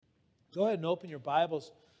Go ahead and open your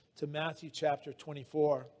Bibles to Matthew chapter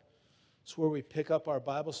 24. It's where we pick up our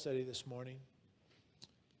Bible study this morning.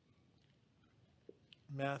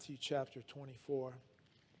 Matthew chapter 24.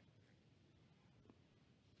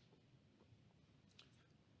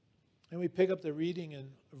 And we pick up the reading in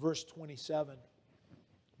verse 27.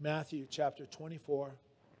 Matthew chapter 24,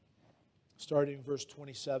 starting verse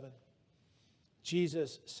 27.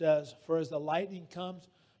 Jesus says, "For as the lightning comes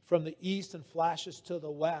from the east and flashes to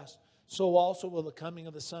the west, so also will the coming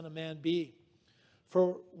of the Son of Man be.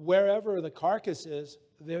 For wherever the carcass is,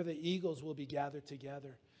 there the eagles will be gathered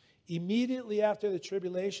together. Immediately after the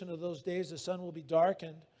tribulation of those days, the sun will be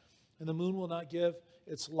darkened, and the moon will not give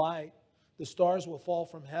its light. The stars will fall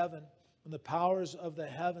from heaven, and the powers of the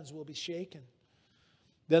heavens will be shaken.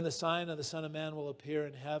 Then the sign of the Son of Man will appear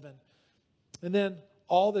in heaven. And then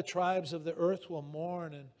all the tribes of the earth will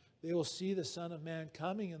mourn, and they will see the Son of Man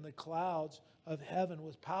coming in the clouds of heaven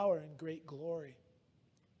with power and great glory.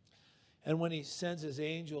 And when he sends his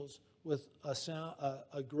angels with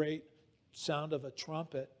a great sound of a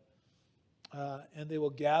trumpet, and they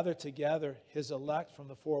will gather together his elect from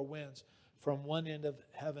the four winds, from one end of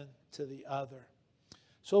heaven to the other."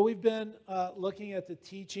 So we've been looking at the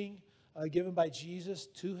teaching given by Jesus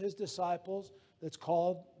to his disciples that's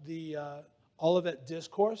called the Olivet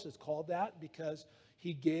Discourse. It's called that because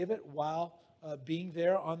he gave it while being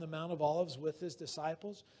there on the Mount of Olives with his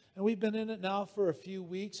disciples. And we've been in it now for a few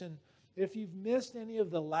weeks. And if you've missed any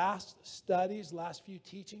of the last studies, last few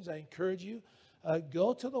teachings, I encourage you,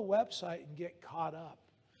 go to the website and get caught up.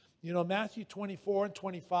 You know, Matthew 24 and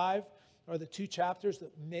 25 are the two chapters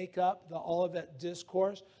that make up the Olivet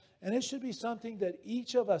Discourse. And it should be something that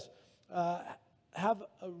each of us have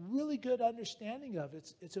a really good understanding of.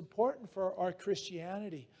 It's important for our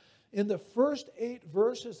Christianity. In the first 8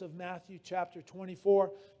 verses of Matthew chapter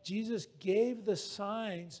 24, Jesus gave the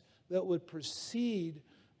signs that would precede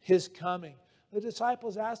his coming. The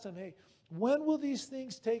disciples asked him, "Hey, when will these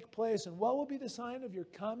things take place? And what will be the sign of your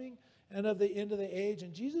coming and of the end of the age?"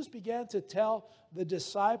 And Jesus began to tell the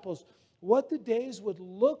disciples what the days would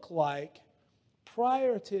look like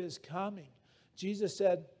prior to his coming. Jesus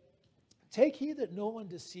said, "Take heed that no one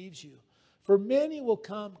deceives you, for many will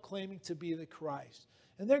come claiming to be the Christ."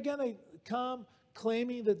 And they're going to come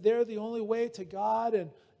claiming that they're the only way to God,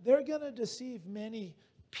 and they're going to deceive many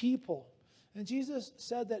people. And Jesus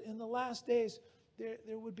said that in the last days,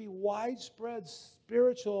 there would be widespread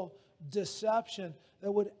spiritual deception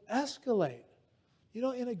that would escalate, you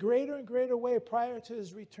know, in a greater and greater way prior to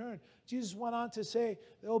his return. Jesus went on to say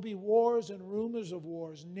there will be wars and rumors of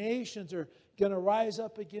wars. Nations are going to rise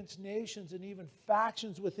up against nations, and even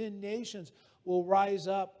factions within nations will rise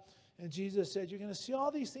up. And Jesus said, you're going to see all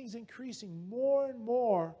these things increasing more and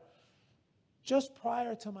more just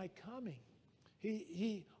prior to my coming.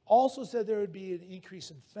 He also said there would be an increase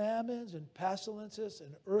in famines and pestilences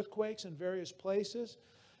and earthquakes in various places.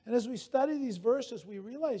 And as we study these verses, we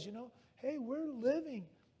realize, you know, hey, we're living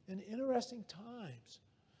in interesting times.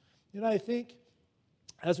 You know, I think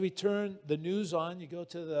as we turn the news on, you go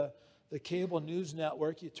to the cable news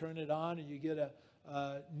network, you turn it on, and you get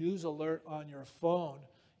a news alert on your phone.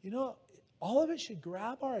 You know, all of it should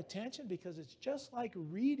grab our attention because it's just like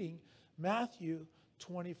reading Matthew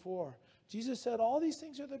 24. Jesus said all these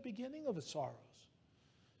things are the beginning of sorrows.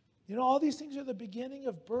 You know, all these things are the beginning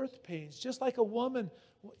of birth pains. Just like a woman,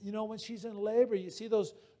 you know, when she's in labor, you see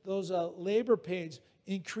those labor pains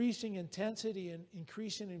increasing intensity and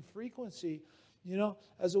increasing in frequency. You know,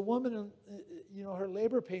 as a woman, you know, her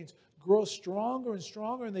labor pains grow stronger and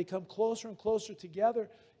stronger, and they come closer and closer together.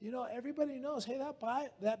 You know, everybody knows, hey,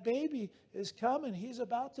 that baby is coming. He's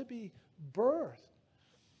about to be birthed.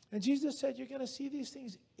 And Jesus said, you're going to see these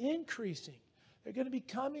things increasing. They're going to be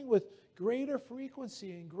coming with greater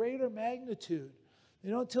frequency and greater magnitude, you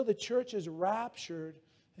know, until the church is raptured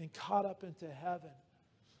and caught up into heaven.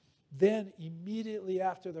 Then, immediately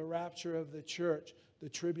after the rapture of the church, the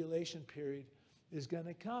tribulation period is going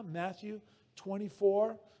to come. Matthew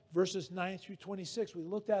 24, verses 9 through 26. We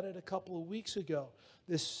looked at it a couple of weeks ago.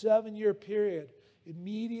 This 7-year period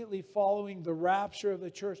immediately following the rapture of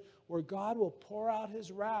the church, where God will pour out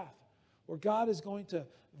his wrath, where God is going to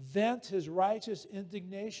vent his righteous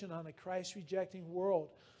indignation on a Christ-rejecting world.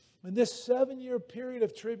 And this 7-year period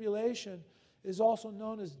of tribulation is also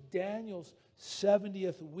known as Daniel's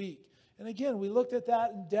 70th week. And again, we looked at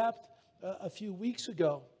that in depth a few weeks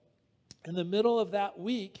ago. In the middle of that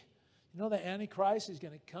week, you know, the Antichrist is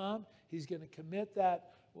going to come. He's going to commit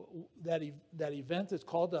that event that's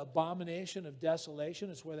called the Abomination of Desolation.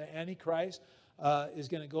 It's where the Antichrist is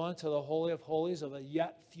going to go into the Holy of Holies of a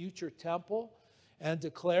yet future temple. and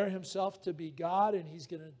declare himself to be God, and he's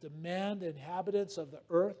going to demand the inhabitants of the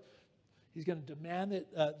earth. He's going to demand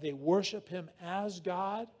that they worship him as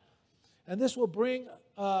God. And this will bring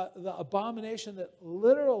the abomination that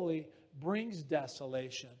literally brings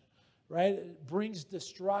desolation, right? It brings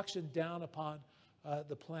destruction down upon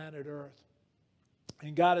the planet Earth.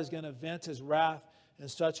 And God is going to vent his wrath in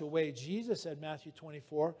such a way. Jesus said, Matthew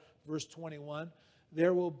 24, verse 21,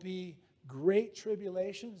 there will be great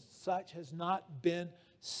tribulation, such has not been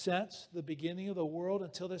since the beginning of the world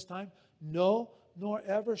until this time. No, nor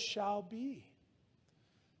ever shall be.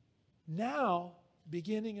 Now,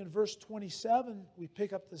 beginning in verse 27, we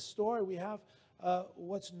pick up the story. We have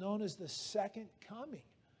what's known as the second coming.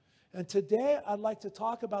 And today I'd like to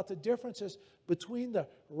talk about the differences between the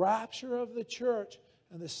rapture of the church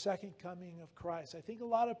and the second coming of Christ. I think a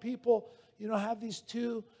lot of people, have these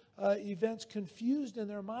two events confused in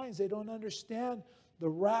their minds. They don't understand the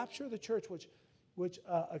rapture of the church, which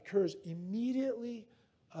occurs immediately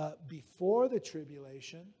before the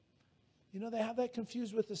tribulation. They have that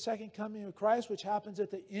confused with the second coming of Christ, which happens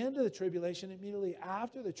at the end of the tribulation, immediately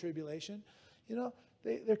after the tribulation.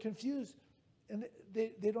 They're confused, and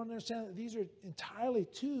they don't understand that these are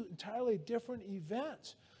two entirely different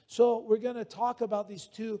events. So we're going to talk about these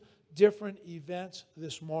two different events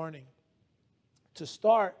this morning. To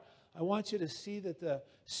start, I want you to see that the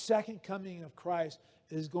second coming of Christ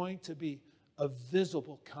is going to be a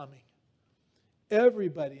visible coming.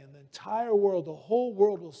 Everybody in the entire world, the whole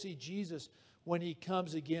world will see Jesus when he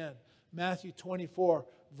comes again. Matthew 24,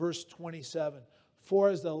 verse 27. For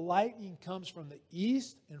as the lightning comes from the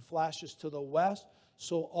east and flashes to the west,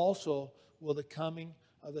 so also will the coming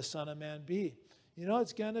of the Son of Man be.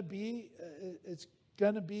 It's going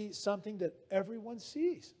to be something that everyone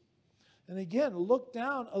sees. And again, look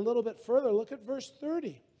down a little bit further. Look at verse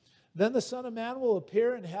 30. Then the Son of Man will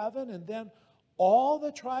appear in heaven, and then all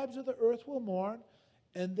the tribes of the earth will mourn,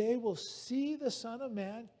 and they will see the Son of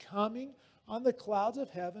Man coming on the clouds of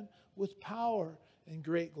heaven with power and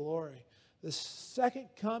great glory. The second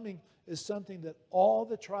coming is something that all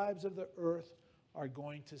the tribes of the earth are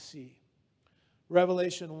going to see.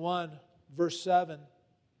 Revelation 1, verse 7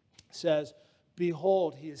 says,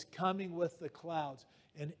 behold, he is coming with the clouds,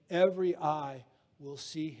 and every eye will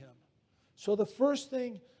see him. So the first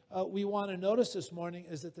thing we want to notice this morning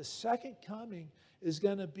is that the second coming is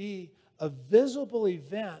going to be a visible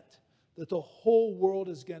event that the whole world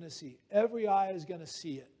is going to see. Every eye is going to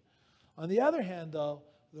see it. On the other hand, though,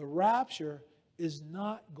 the rapture is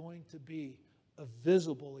not going to be a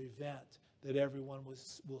visible event that everyone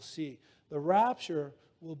will see. The rapture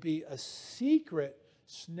will be a secret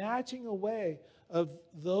snatching away of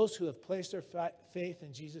those who have placed their faith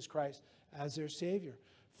in Jesus Christ as their Savior.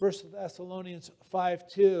 1 Thessalonians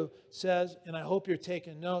 5:2 says, and I hope you're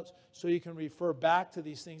taking notes so you can refer back to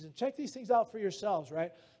these things and check these things out for yourselves,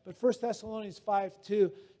 right? But 1 Thessalonians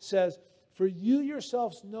 5:2 says, for you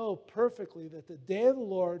yourselves know perfectly that the day of the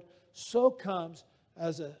Lord so comes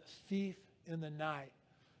as a thief in the night.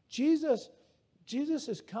 Jesus'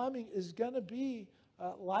 coming is going to be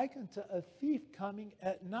likened to a thief coming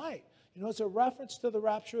at night. It's a reference to the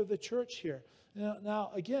rapture of the church here.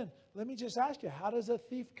 Now, again, let me just ask you, how does a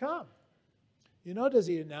thief come? Does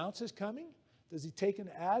he announce his coming? Does he take an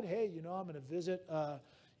ad? Hey, I'm going to visit,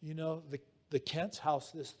 the Kent's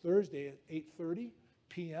house this Thursday at 8:30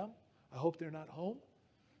 p.m. I hope they're not home.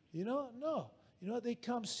 No. They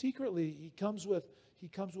come secretly. He comes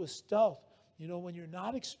with stealth, when you're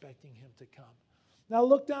not expecting him to come. Now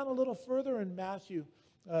look down a little further in Matthew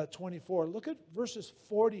 24. Look at verses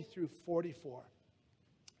 40 through 44.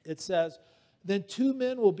 It says, then two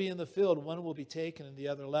men will be in the field, one will be taken and the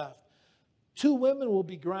other left. Two women will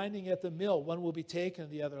be grinding at the mill, one will be taken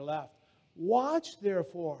and the other left. Watch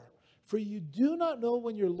therefore, for you do not know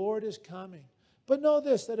when your Lord is coming. But know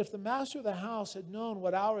this, that if the master of the house had known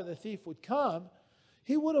what hour the thief would come,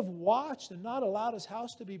 he would have watched and not allowed his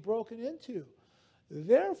house to be broken into.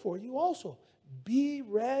 Therefore, you also be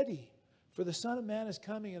ready, for the Son of Man is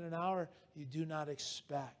coming in an hour you do not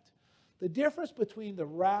expect. The difference between the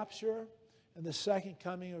rapture and the second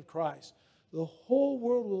coming of Christ. The whole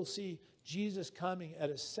world will see Jesus coming at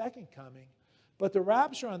his second coming, but the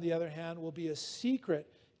rapture, on the other hand, will be a secret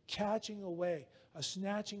catching away, a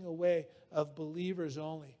snatching away of believers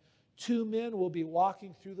only. Two men will be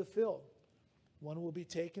walking through the field. One will be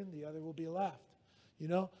taken, the other will be left.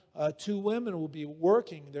 Two women will be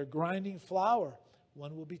working, they're grinding flour.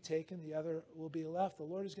 One will be taken, the other will be left. The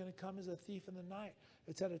Lord is going to come as a thief in the night.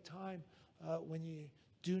 It's at a time when you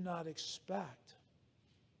do not expect.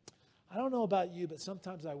 I don't know about you, but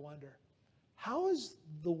sometimes I wonder, how is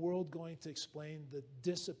the world going to explain the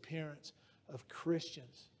disappearance of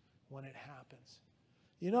Christians when it happens.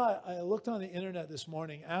 You know, I looked on the internet this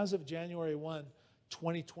morning. As of January 1,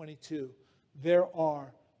 2022, there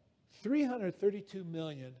are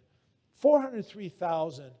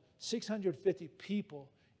 332,403,650 people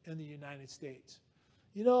in the United States.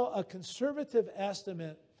 You know, a conservative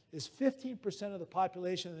estimate is 15% of the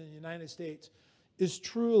population in the United States is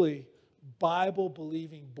truly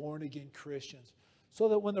Bible-believing, born-again Christians. So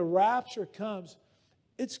that when the rapture comes,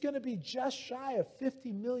 it's going to be just shy of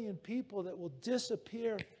 50 million people that will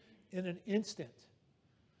disappear in an instant.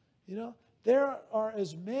 You know, there are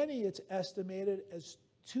as many, it's estimated, as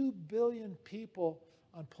 2 billion people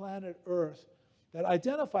on planet Earth that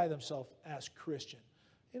identify themselves as Christian.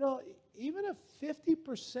 You know, even if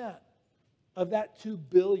 50% of that 2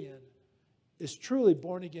 billion is truly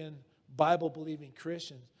born-again, Bible-believing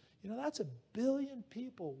Christians, you know, that's 1 billion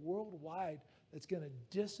people worldwide that's going to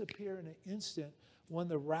disappear in an instant when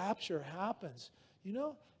the rapture happens. You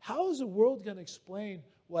know, how is the world going to explain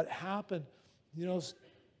what happened, you know,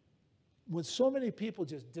 when so many people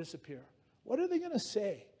just disappear? What are they going to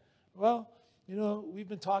say? Well, you know, we've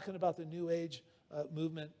been talking about the New Age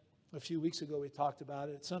movement. A few weeks ago we talked about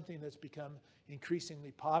it. It's something that's become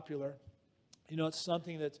increasingly popular. You know, it's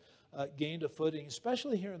something that's gained a footing,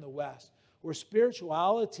 especially here in the West, where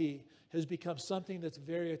spirituality has become something that's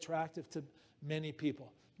very attractive to many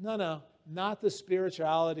people. No, not the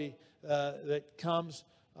spirituality that comes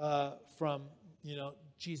from, you know,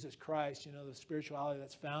 Jesus Christ. You know, the spirituality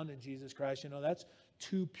that's found in Jesus Christ. You know, that's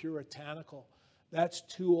too puritanical. That's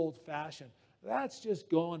too old-fashioned. That's just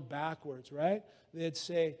going backwards, right? They'd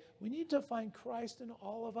say, we need to find Christ in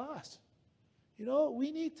all of us. You know,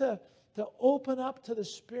 we need to open up to the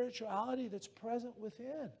spirituality that's present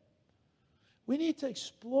within. We need to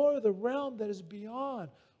explore the realm that is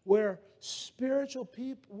beyond, where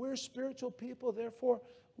we're spiritual people, therefore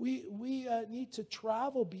we need to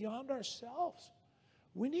travel beyond ourselves.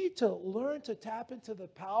 We need to learn to tap into the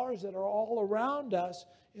powers that are all around us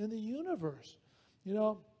in the universe. You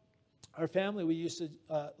know, our family, we used to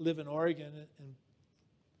live in Oregon, and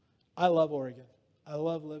I love Oregon. I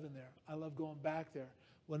love living there. I love going back there.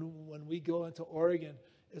 When we go into Oregon,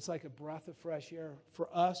 it's like a breath of fresh air. For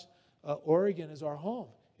us, Oregon is our home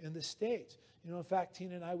in the States. You know, in fact,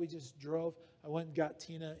 Tina and we just drove. I went and got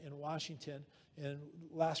Tina in Washington, and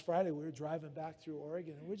last Friday we were driving back through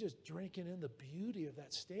Oregon, and we're just drinking in the beauty of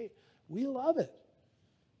that state. We love it.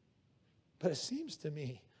 But it seems to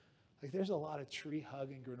me like there's a lot of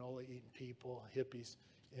tree-hugging, granola-eating people, hippies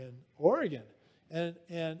in Oregon. And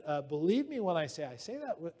believe me when I say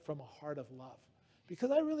that from a heart of love.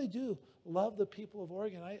 Because I really do love the people of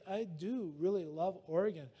Oregon. I do really love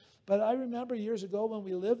Oregon. But I remember years ago when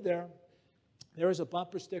we lived there, there was a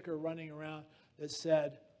bumper sticker running around that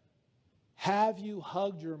said, "Have you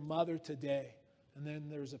hugged your mother today?" And then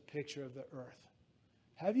there's a picture of the earth.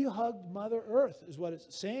 Have you hugged Mother Earth is what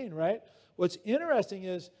it's saying, right? What's interesting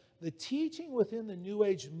is the teaching within the New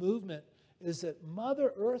Age movement is that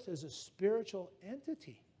Mother Earth is a spiritual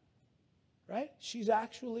entity, right? She's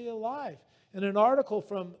actually alive. In an article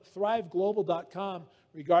from thriveglobal.com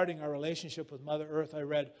regarding our relationship with Mother Earth, I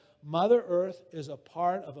read, Mother Earth is a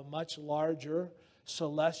part of a much larger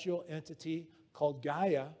celestial entity called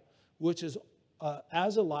Gaia, which is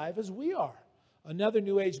as alive as we are. Another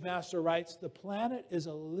New Age master writes, the planet is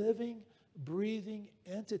a living, breathing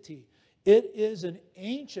entity. It is an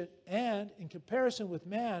ancient and, in comparison with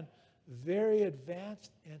man, very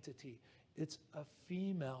advanced entity. It's a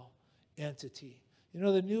female entity. You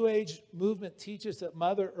know, the New Age movement teaches that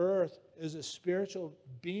Mother Earth is a spiritual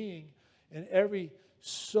being, and every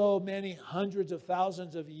so many hundreds of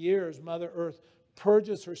thousands of years, Mother Earth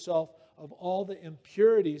purges herself of all the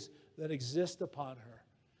impurities that exist upon her.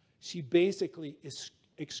 She basically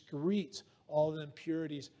excretes all the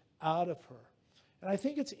impurities out of her. And I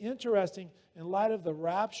think it's interesting, in light of the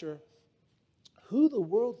rapture, who the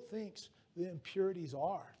world thinks the impurities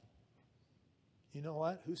are. You know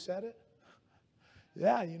what? Who said it?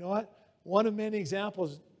 Yeah, you know what? One of many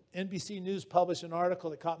examples, NBC News published an article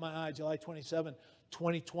that caught my eye, July 27,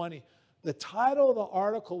 2020. The title of the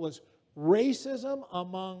article was, Racism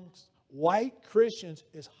Amongst White Christians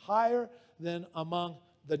is Higher Than Among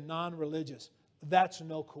the Non-Religious. That's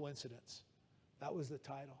no coincidence. That was the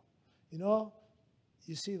title. You know,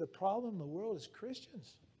 you see, the problem in the world is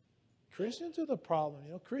Christians. Christians are the problem.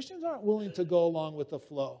 You know, Christians aren't willing to go along with the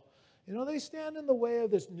flow. You know, they stand in the way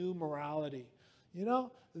of this new morality. You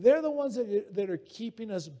know, they're the ones that are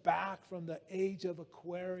keeping us back from the age of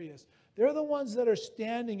Aquarius. They're the ones that are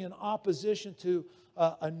standing in opposition to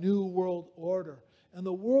a new world order. And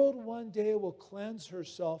the world one day will cleanse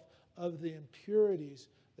herself of the impurities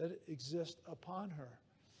that exist upon her.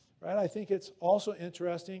 Right? I think it's also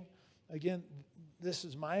interesting, again, this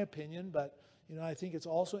is my opinion, but I think it's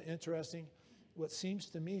also interesting what seems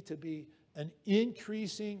to me to be an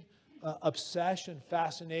increasing obsession,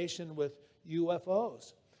 fascination with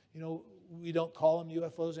UFOs. We don't call them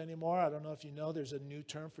UFOs anymore. I don't know if you know, there's a new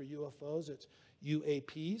term for UFOs. It's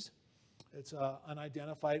UAPs. It's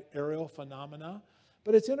unidentified aerial phenomena.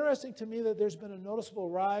 But it's interesting to me that there's been a noticeable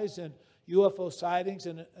rise in UFO sightings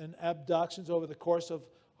and abductions over the course of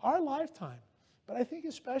our lifetime. But I think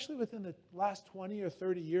especially within the last 20 or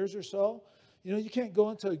 30 years or so, you can't go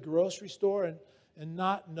into a grocery store and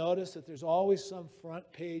not notice that there's always some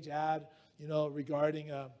front page ad,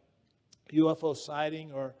 regarding a UFO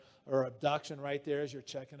sighting or abduction right there as you're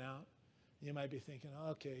checking out. You might be thinking,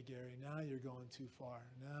 okay, Gary, now you're going too far.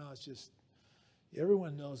 Now it's just,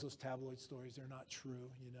 everyone knows those tabloid stories, they're not true,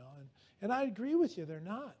 And I agree with you, they're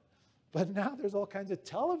not. But now there's all kinds of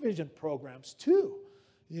television programs too,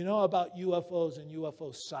 about UFOs and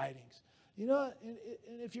UFO sightings. And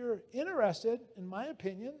if you're interested, in my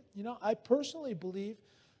opinion, I personally believe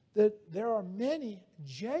that there are many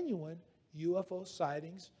genuine UFO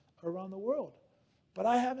sightings around the world. But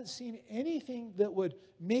I haven't seen anything that would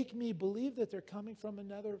make me believe that they're coming from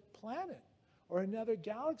another planet or another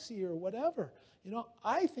galaxy or whatever.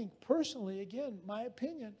 I think personally, again, my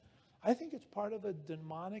opinion, I think it's part of a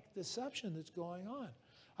demonic deception that's going on.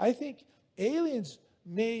 I think aliens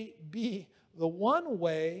may be the one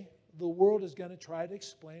way the world is going to try to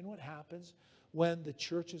explain what happens when the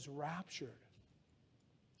church is raptured.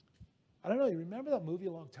 I don't know, you remember that movie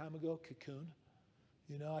a long time ago, Cocoon?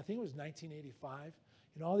 I think it was 1985.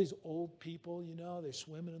 All these old people, they're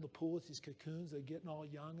swimming in the pool with these cocoons. They're getting all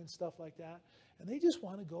young and stuff like that. And they just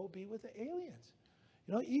want to go be with the aliens.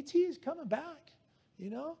 E.T. is coming back.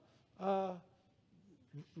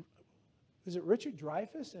 Is it Richard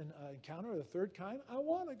Dreyfuss in Encounter of the Third Kind? I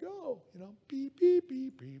want to go. Beep, beep,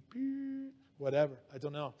 beep, beep, beep. Whatever. I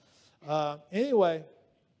don't know. Anyway,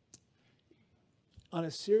 on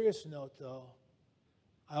a serious note, though,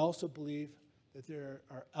 I also believe that there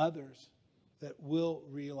are others that will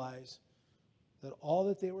realize that all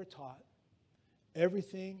that they were taught,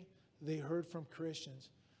 everything they heard from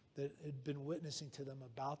Christians that had been witnessing to them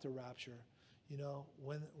about the rapture,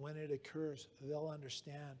 when it occurs, they'll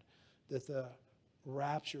understand that the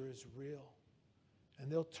rapture is real. And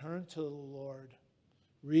they'll turn to the Lord,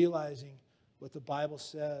 realizing what the Bible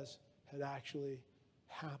says had actually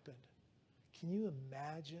happened. Can you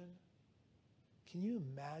imagine? Can you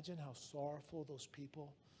imagine how sorrowful those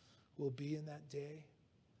people will be in that day?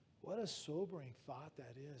 What a sobering thought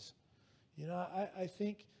that is. I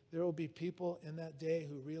think there will be people in that day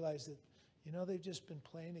who realize that, they've just been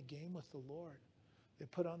playing a game with the Lord. They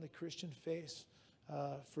put on the Christian face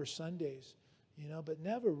for Sundays, but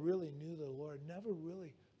never really knew the Lord, never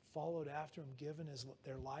really followed after Him, given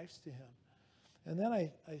their lives to Him. And then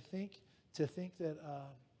I think that,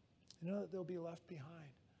 that they'll be left behind.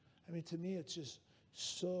 I mean, to me, it's just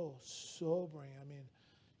so sobering. I mean,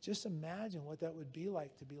 just imagine what that would be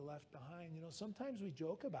like to be left behind. Sometimes we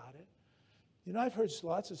joke about it. I've heard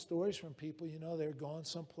lots of stories from people, they're going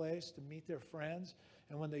someplace to meet their friends,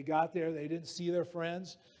 and when they got there, they didn't see their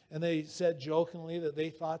friends, and they said jokingly that they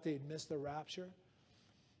thought they'd missed the rapture.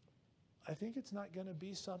 I think it's not going to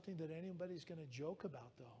be something that anybody's going to joke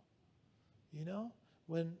about, though.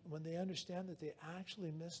 When they understand that they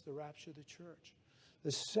actually missed the rapture of the church.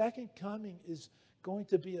 The second coming is going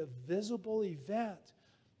to be a visible event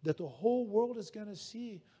that the whole world is going to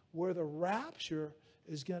see, where the rapture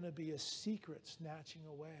is going to be a secret snatching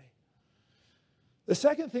away. The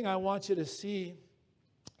second thing I want you to see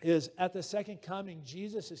is at the second coming,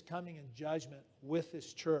 Jesus is coming in judgment with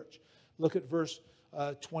His church. Look at verse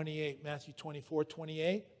 28, Matthew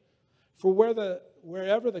 24:28. For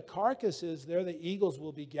wherever the carcass is, there the eagles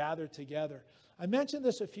will be gathered together. I mentioned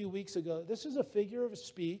this a few weeks ago. This is a figure of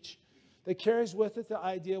speech that carries with it the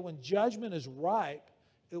idea when judgment is ripe,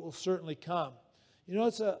 it will certainly come.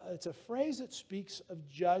 It's a phrase that speaks of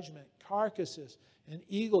judgment, carcasses, and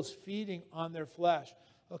eagles feeding on their flesh.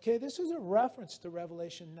 Okay, this is a reference to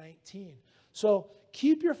Revelation 19. So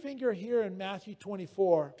keep your finger here in Matthew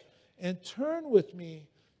 24 and turn with me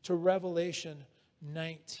to Revelation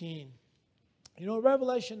 19. In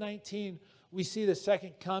Revelation 19, we see the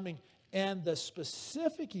second coming and the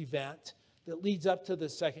specific event that leads up to the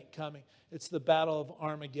second coming. It's the Battle of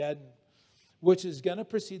Armageddon, which is going to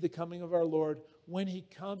precede the coming of our Lord when He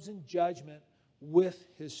comes in judgment with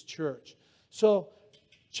His church. So,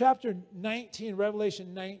 chapter 19,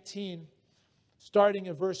 Revelation 19, starting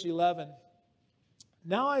in verse 11.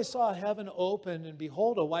 Now I saw heaven open, and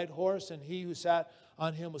behold, a white horse, and He who sat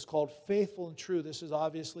on him was called faithful and true. This is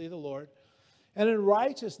obviously the Lord. And in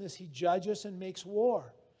righteousness he judges and makes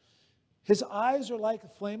war. His eyes are like a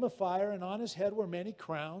flame of fire, and on his head were many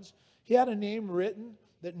crowns. He had a name written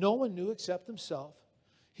that no one knew except himself.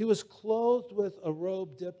 He was clothed with a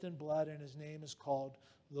robe dipped in blood, and his name is called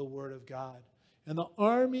the Word of God. And the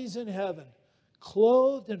armies in heaven,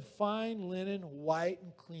 clothed in fine linen, white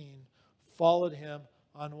and clean, followed him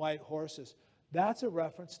on white horses. That's a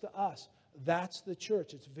reference to us. That's the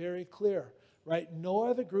church. It's very clear, right? No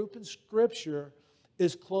other group in Scripture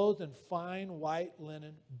is clothed in fine white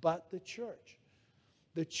linen but the church.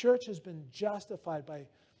 The church has been justified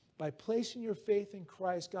by placing your faith in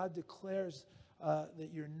Christ. God declares that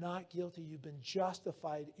you're not guilty. You've been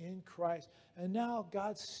justified in Christ. And now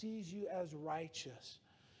God sees you as righteous,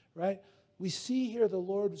 right? We see here the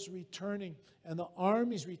Lord is returning, and the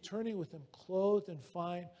army's returning with him, clothed in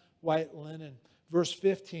fine white linen. Verse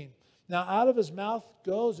 15. Now out of his mouth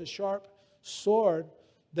goes a sharp sword,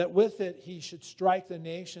 that with it he should strike the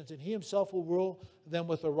nations, and he himself will rule them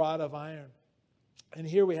with a rod of iron. And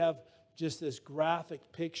here we have just this graphic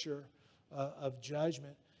picture of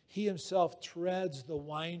judgment. He himself treads the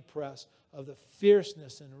winepress of the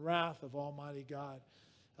fierceness and wrath of Almighty God.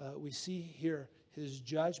 We see here his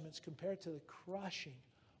judgments compared to the crushing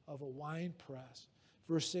of a winepress.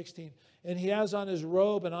 Verse 16, and he has on his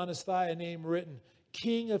robe and on his thigh a name written,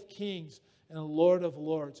 King of Kings and Lord of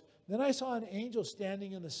Lords. Then I saw an angel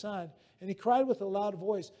standing in the sun, and he cried with a loud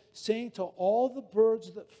voice, saying to all the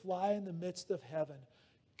birds that fly in the midst of heaven,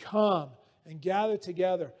 come and gather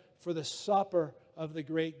together for the supper of the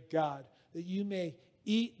great God, that you may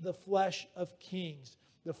eat the flesh of kings,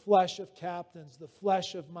 the flesh of captains, the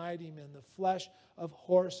flesh of mighty men, the flesh of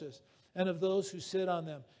horses, and of those who sit on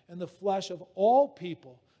them, and the flesh of all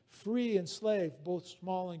people, free and slave, both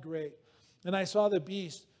small and great. And I saw the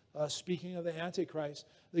beast, speaking of the Antichrist,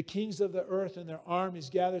 the kings of the earth and their armies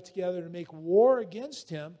gathered together to make war against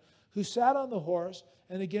him who sat on the horse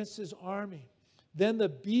and against his army. Then the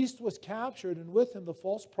beast was captured, and with him the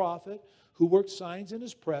false prophet who worked signs in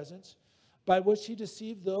his presence, by which he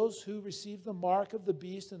deceived those who received the mark of the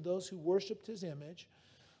beast and those who worshipped his image.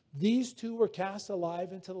 These two were cast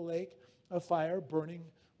alive into the lake of fire, burning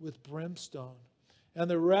with brimstone. And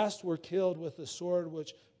the rest were killed with the sword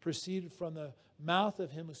which proceeded from the mouth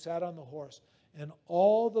of him who sat on the horse, and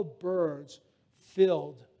all the birds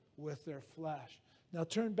filled with their flesh. Now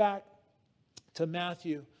turn back to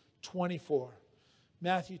Matthew 24.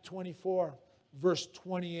 Matthew 24, verse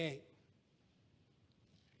 28.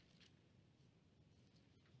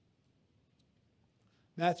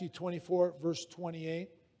 Matthew 24, verse 28.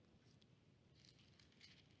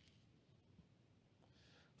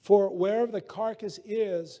 For wherever the carcass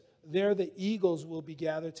is, there the eagles will be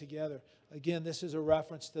gathered together. Again, this is a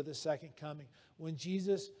reference to the second coming, when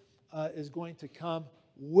Jesus is going to come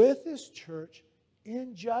with his church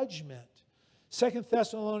in judgment. 2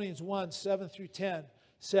 Thessalonians 1, 7 through 10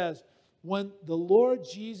 says, when the Lord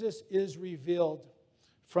Jesus is revealed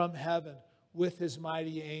from heaven with his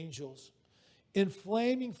mighty angels, in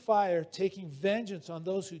flaming fire, taking vengeance on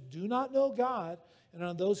those who do not know God and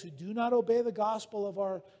on those who do not obey the gospel of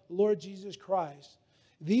our Lord Jesus Christ.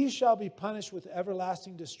 These shall be punished with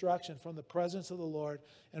everlasting destruction from the presence of the Lord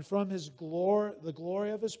and from his glory, the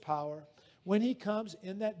glory of his power, when he comes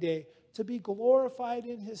in that day to be glorified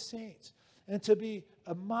in his saints and to be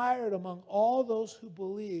admired among all those who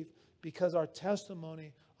believe, because our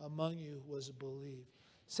testimony among you was believed.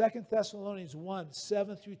 2 Thessalonians 1,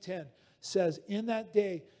 7 through 10 says, in that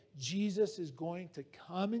day, Jesus is going to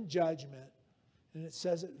come in judgment, and it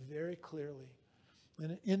says it very clearly.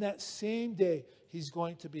 And in that same day, he's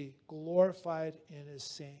going to be glorified in his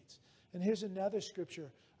saints. And here's another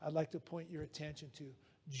scripture I'd like to point your attention to.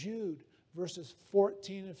 Jude, verses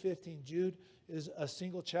 14 and 15. Jude is a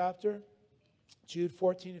single chapter. Jude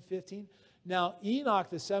 14 and 15. Now Enoch,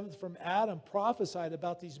 the seventh from Adam, prophesied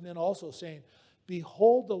about these men also, saying,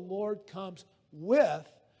 behold, the Lord comes with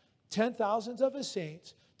 10,000s of his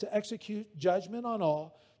saints to execute judgment on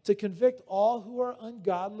all, to convict all who are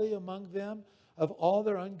ungodly among them of all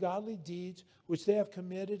their ungodly deeds which they have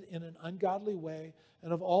committed in an ungodly way,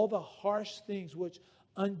 and of all the harsh things which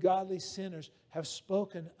ungodly sinners have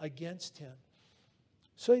spoken against him.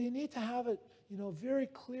 So you need to have it, very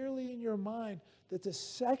clearly in your mind that the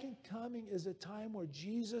second coming is a time where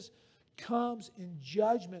Jesus comes in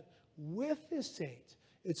judgment with his saints.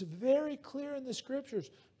 It's very clear in the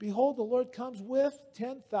scriptures. Behold, the Lord comes with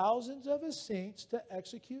 10,000s of his saints to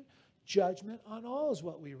execute judgment on all, is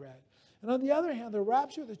what we read. And on the other hand, the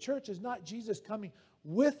rapture of the church is not Jesus coming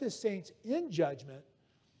with his saints in judgment,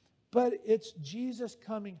 but it's Jesus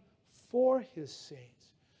coming for his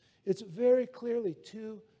saints. It's very clearly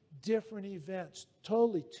two different events,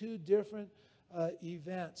 totally two different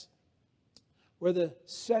events, where the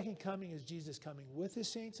second coming is Jesus coming with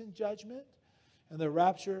his saints in judgment, and the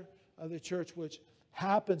rapture of the church, which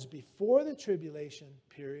happens before the tribulation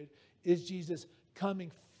period, is Jesus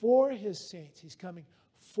coming for his saints. He's coming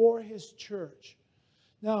for his church.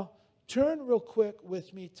 Now, turn real quick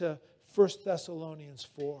with me to 1 Thessalonians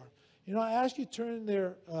 4. I ask you to turn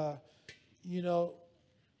there,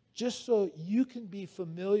 just so you can be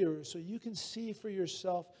familiar, so you can see for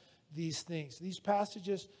yourself these things. These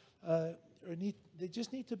passages, they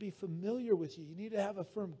just need to be familiar with you. You need to have a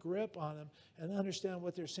firm grip on them and understand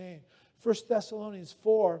what they're saying. 1 Thessalonians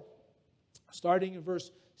 4, starting in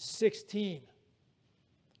verse 16.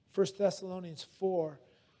 1 Thessalonians 4,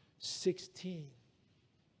 16.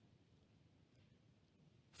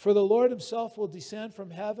 For the Lord himself will descend from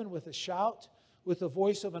heaven with a shout, with the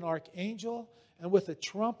voice of an archangel, and with a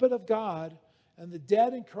trumpet of God, and the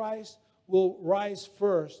dead in Christ will rise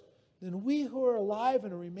first. Then we who are alive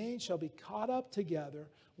and remain shall be caught up together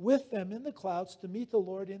with them in the clouds to meet the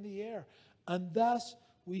Lord in the air. And thus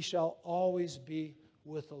we shall always be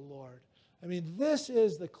with the Lord. I mean, this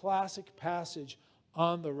is the classic passage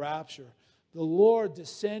on the rapture. The Lord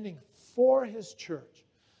descending for his church.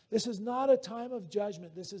 This is not a time of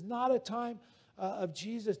judgment. This is not a time of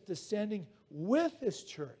Jesus descending with his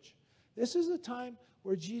church. This is a time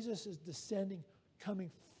where Jesus is descending,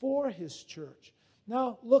 coming for his church.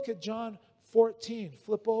 Now, look at John 14.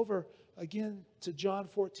 Flip over again to John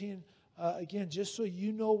 14, again, just so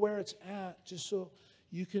you know where it's at, just so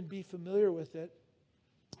you can be familiar with it.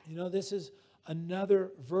 This is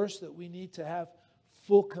another verse that we need to have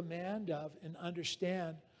full command of and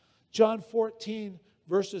understand. John 14,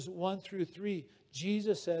 verses 1 through 3,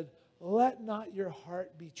 Jesus said, "Let not your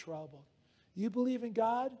heart be troubled. You believe in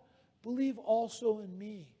God? Believe also in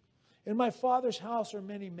me. In my Father's house are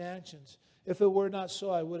many mansions. If it were not so,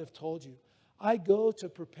 I would have told you. I go to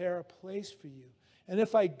prepare a place for you. And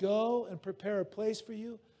if I go and prepare a place for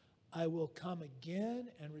you, I will come again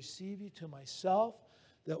and receive you to myself,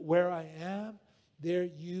 that where I am, there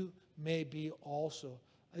you may be also."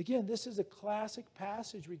 Again, this is a classic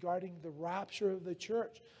passage regarding the rapture of the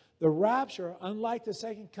church. The rapture, unlike the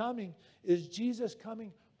second coming, is Jesus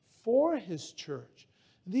coming for his church.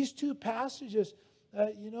 These two passages,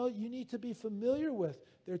 you need to be familiar with.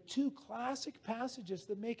 They're two classic passages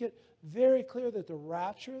that make it very clear that the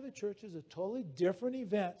rapture of the church is a totally different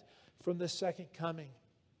event from the second coming.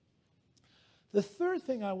 The third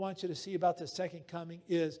thing I want you to see about the second coming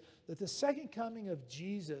is that the second coming of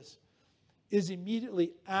Jesus is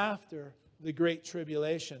immediately after the Great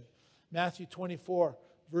Tribulation. Matthew 24,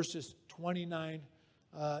 verses 29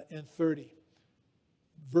 and 30.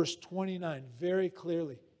 Verse 29, very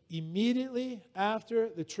clearly. Immediately after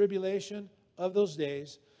the tribulation of those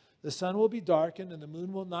days, the sun will be darkened and the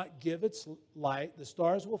moon will not give its light. The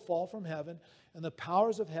stars will fall from heaven and the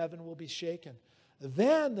powers of heaven will be shaken.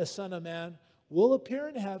 Then the Son of Man will appear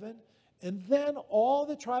in heaven, and then all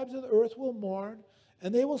the tribes of the earth will mourn,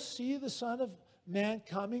 and they will see the Son of Man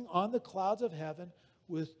coming on the clouds of heaven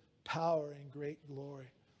with power and great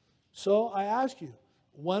glory. So I ask you,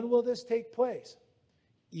 when will this take place?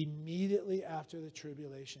 Immediately after the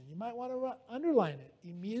tribulation. You might want to underline it.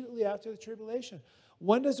 Immediately after the tribulation.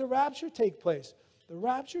 When does the rapture take place? The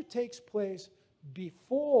rapture takes place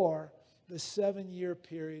before the 7-year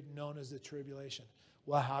period known as the tribulation.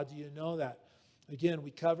 Well, how do you know that? Again,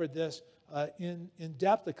 we covered this in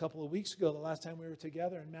depth a couple of weeks ago, the last time we were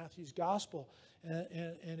together in Matthew's Gospel.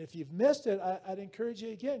 And if you've missed it, I'd encourage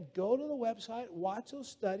you again, go to the website, watch those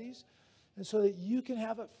studies, and so that you can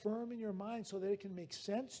have it firm in your mind so that it can make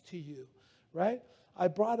sense to you, right? I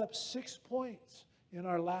brought up 6 points in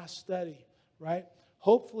our last study, right?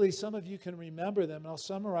 Hopefully some of you can remember them, and I'll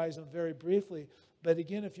summarize them very briefly. But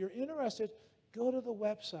again, if you're interested, go to the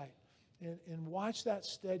website and watch that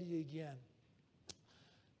study again.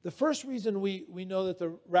 The first reason we know that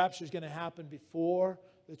the rapture is going to happen before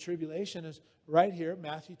the tribulation is right here,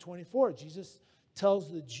 Matthew 24. Jesus tells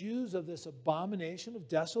the Jews of this abomination of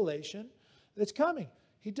desolation that's coming.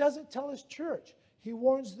 He doesn't tell his church. He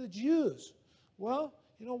warns the Jews. Well,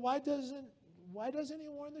 why doesn't he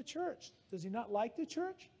warn the church? Does he not like the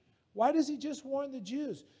church? Why does he just warn the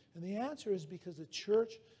Jews? And the answer is because the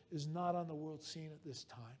church is not on the world scene at this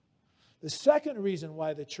time. The second reason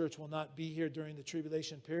why the church will not be here during the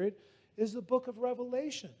tribulation period is the book of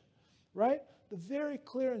Revelation, right? The very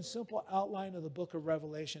clear and simple outline of the book of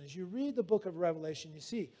Revelation. As you read the book of Revelation, you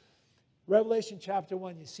see Revelation chapter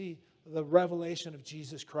 1, you see the revelation of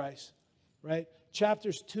Jesus Christ, right?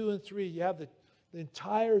 Chapters 2 and 3, you have the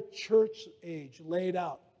entire church age laid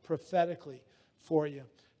out prophetically for you.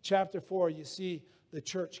 Chapter 4, you see the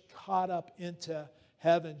church caught up into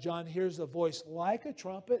heaven. John hears a voice like a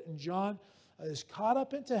trumpet, and John is caught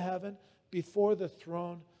up into heaven before the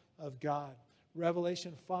throne of God.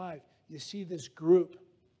 Revelation 5, you see this group,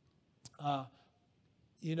 that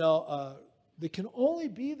can only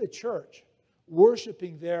be the church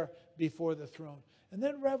worshiping there before the throne. And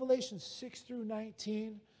then Revelation 6 through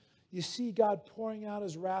 19, you see God pouring out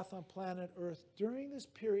his wrath on planet Earth during this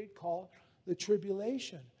period called the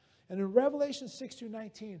tribulation. And in Revelation 6 through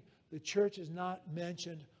 19, the church is not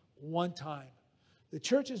mentioned one time. The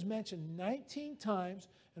church is mentioned 19 times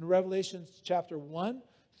in Revelation chapter 1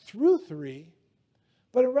 through 3.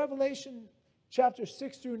 But in Revelation chapter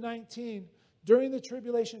 6 through 19, during the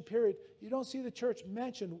tribulation period, you don't see the church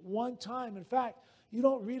mentioned one time. In fact, you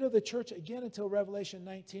don't read of the church again until Revelation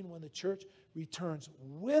 19, when the church returns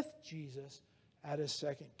with Jesus at his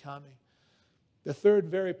second coming. The third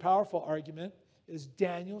very powerful argument is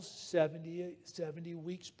Daniel's 70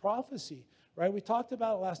 weeks prophecy. Right? We talked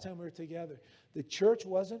about it last time we were together. The church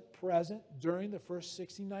wasn't present during the first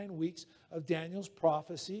 69 weeks of Daniel's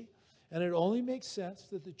prophecy, and it only makes sense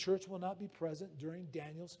that the church will not be present during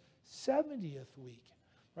Daniel's 70th week.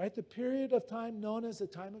 Right? The period of time known as the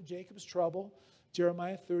time of Jacob's trouble,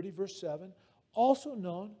 Jeremiah 30, verse 7, also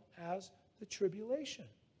known as the tribulation.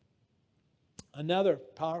 Another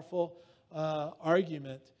powerful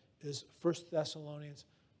argument is 1 Thessalonians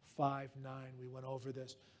 5:9. We went over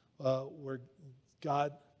this, where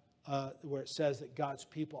it says that God's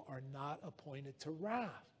people are not appointed to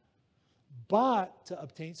wrath, but to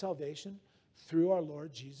obtain salvation through our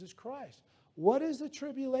Lord Jesus Christ. What is the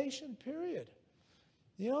tribulation period?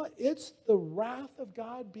 It's the wrath of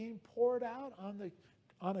God being poured out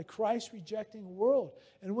on a Christ-rejecting world.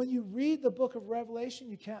 And when you read the book of Revelation,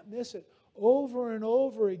 you can't miss it. Over and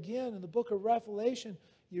over again in the book of Revelation,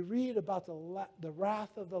 you read about the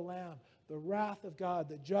wrath of the Lamb, the wrath of God,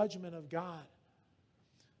 the judgment of God.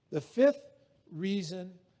 The fifth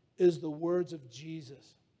reason is the words of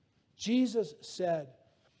Jesus. Jesus said,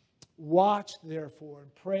 "Watch therefore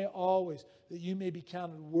and pray always that you may be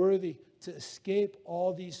counted worthy to escape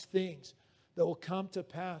all these things that will come to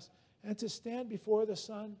pass and to stand before the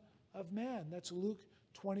Son of Man." That's Luke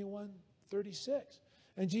 21:36.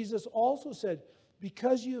 And Jesus also said,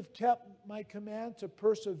 "Because you have kept my command to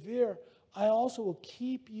persevere, I also will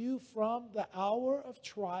keep you from the hour of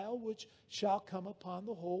trial which shall come upon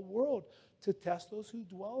the whole world to test those who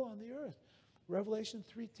dwell on the earth." Revelation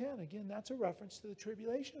 3:10, again, that's a reference to the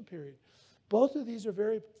tribulation period. Both of these are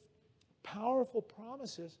very powerful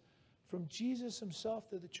promises from Jesus himself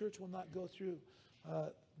that the church will not go through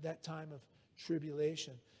that time of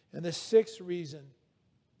tribulation. And the sixth reason,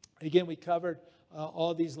 again, we covered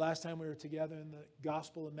all these last time we were together in the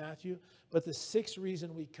Gospel of Matthew, but the sixth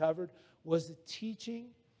reason we covered was the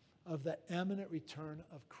teaching of the imminent return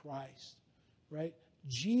of Christ, right?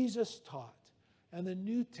 Jesus taught, and the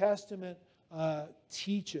New Testament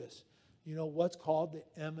teaches, what's called the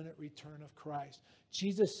imminent return of Christ.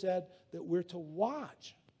 Jesus said that we're to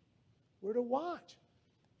watch. We're to watch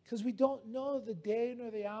because we don't know the day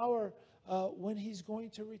nor the hour when he's going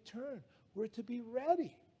to return. We're to be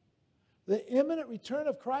ready. The imminent return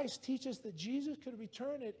of Christ teaches that Jesus could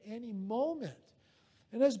return at any moment.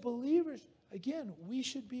 And as believers, again, we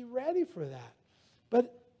should be ready for that.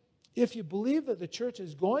 But if you believe that the church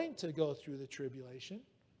is going to go through the tribulation,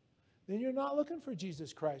 then you're not looking for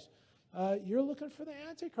Jesus Christ. You're looking for the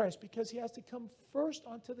Antichrist because he has to come first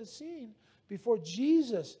onto the scene before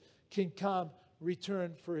Jesus can come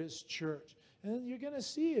return for his church. And you're going to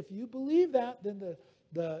see, if you believe that, then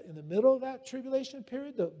in the middle of that tribulation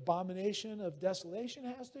period, the abomination of desolation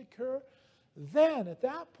has to occur. Then at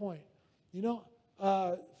that point,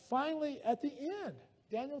 finally at the end,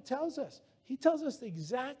 Daniel tells us. He tells us the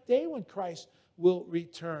exact day when Christ will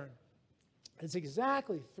return. It's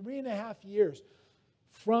exactly 3.5 years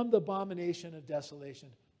from the abomination of desolation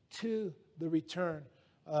to the return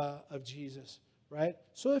of Jesus, right?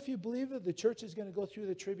 So if you believe that the church is going to go through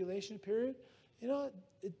the tribulation period,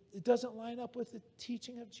 it doesn't line up with the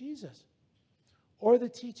teaching of Jesus or the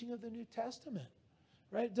teaching of the New Testament,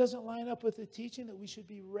 right? It doesn't line up with the teaching that we should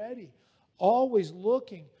be ready, always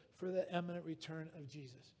looking for the imminent return of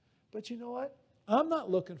Jesus. But you know what? I'm not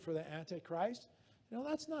looking for the Antichrist.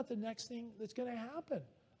 That's not the next thing that's going to happen.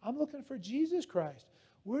 I'm looking for Jesus Christ.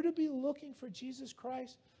 We're to be looking for Jesus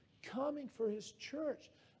Christ coming for his church.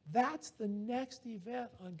 That's the next event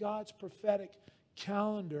on God's prophetic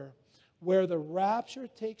calendar, where the rapture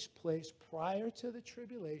takes place prior to the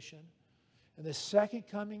tribulation, and the second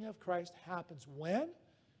coming of Christ happens when?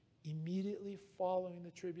 immediately following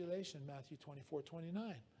the tribulation, Matthew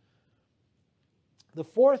 24:29. The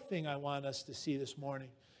fourth thing I want us to see this morning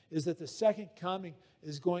is that the second coming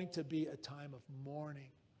is going to be a time of mourning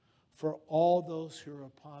for all those who are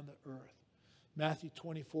upon the earth. Matthew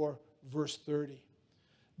 24, verse 30.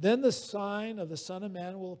 Then the sign of the Son of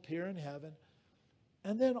Man will appear in heaven,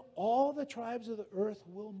 and then all the tribes of the earth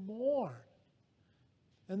will mourn.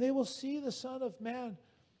 And they will see the Son of Man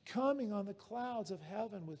coming on the clouds of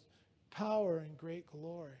heaven with power and great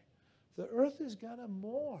glory. The earth is going to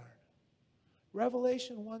mourn.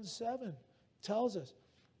 Revelation 1:7 tells us,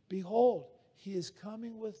 behold, he is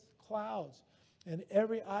coming with clouds, and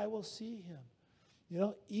every eye will see him. You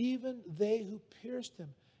know, even they who pierced him,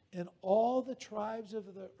 and all the tribes of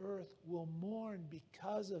the earth will mourn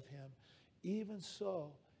because of him. Even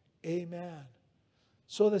so, amen.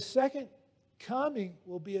 So the second coming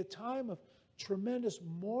will be a time of tremendous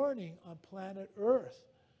mourning on planet Earth.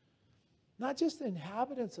 Not just the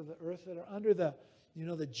inhabitants of the earth that are under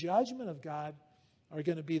the judgment of God are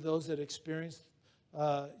going to be those that experience,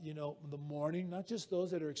 the mourning. Not just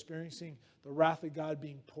those that are experiencing the wrath of God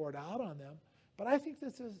being poured out on them. But I think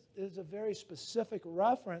this is a very specific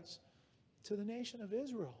reference to the nation of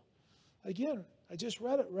Israel. Again, I just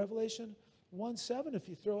read it, Revelation 1:7. If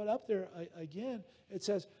you throw it up there again, it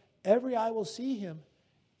says, every eye will see him,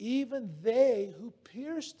 even they who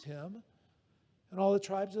pierced him, and all the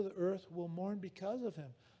tribes of the earth will mourn because of him.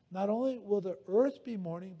 Not only will the earth be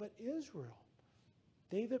mourning, but Israel.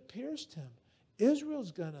 They that pierced him.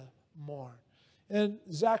 Israel's going to mourn. And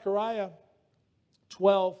Zechariah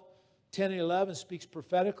 12:10 and 11 speaks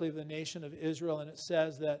prophetically of the nation of Israel, and it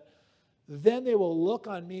says that then they will look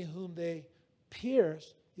on me whom they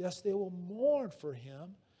pierced. Yes, they will mourn for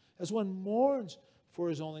him, as one mourns for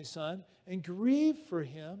his only son, and grieve for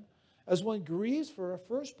him, as one grieves for a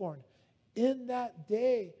firstborn. In that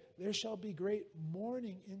day there shall be great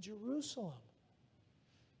mourning in Jerusalem.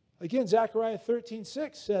 Again, Zechariah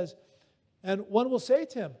 13:6 says, and one will say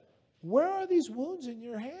to him, where are these wounds in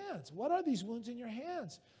your hands? What are these wounds in your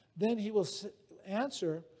hands? Then he will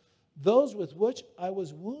answer, those with which I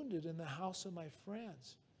was wounded in the house of my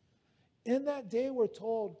friends. In that day we're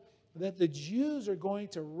told that the Jews are going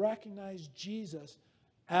to recognize Jesus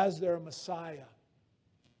as their Messiah.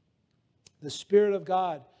 The Spirit of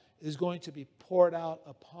God is going to be poured out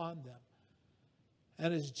upon them.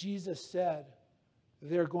 And as Jesus said,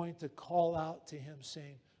 they're going to call out to him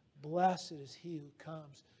saying, blessed is he who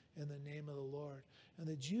comes in the name of the Lord. And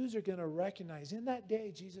the Jews are going to recognize, in that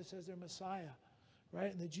day, Jesus says they're Messiah,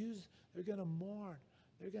 right? And the Jews, they're going to mourn.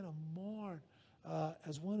 They're going to mourn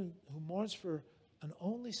as one who mourns for an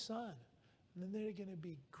only son. And then they're going to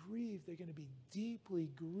be grieved. They're going to be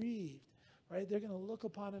deeply grieved, right? They're going to look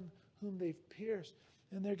upon him whom they've pierced,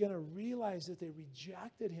 and they're going to realize that they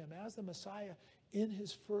rejected him as the Messiah in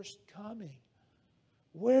his first coming.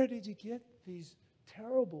 Where did you get these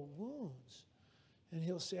terrible wounds? And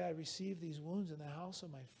he'll say, I received these wounds in the house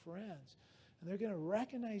of my friends. And they're going to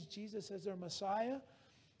recognize Jesus as their Messiah,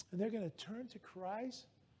 and they're going to turn to Christ.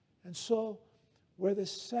 And so, where the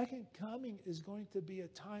second coming is going to be a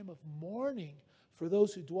time of mourning for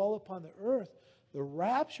those who dwell upon the earth, the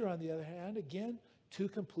rapture, on the other hand, again, two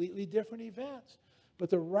completely different events. But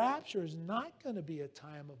the rapture is not going to be a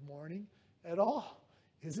time of mourning at all,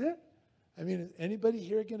 is it? I mean, is anybody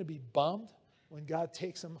here going to be bummed when God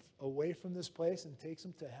takes them away from this place and takes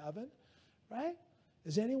them to heaven, right?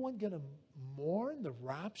 Is anyone going to mourn the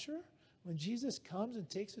rapture when Jesus comes and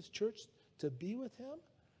takes his church to be with him?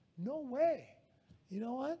 No way. You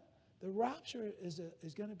know what? The rapture is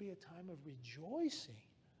going to be a time of rejoicing.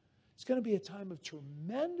 It's going to be a time of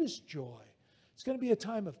tremendous joy. It's going to be a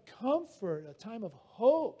time of comfort, a time of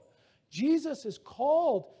hope. Jesus is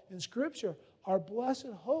called in Scripture our blessed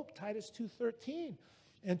hope, Titus 2:13.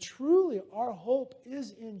 And truly, our hope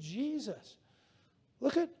is in Jesus.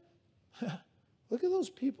 Look at those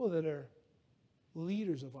people that are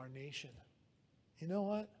leaders of our nation. You know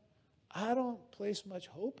what? I don't place much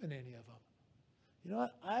hope in any of them. You know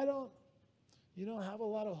what? I don't, have a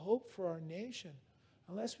lot of hope for our nation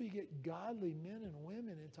unless we get godly men and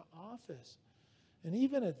women into office. And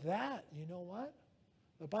even at that, you know what?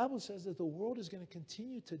 The Bible says that the world is going to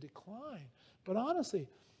continue to decline. But honestly,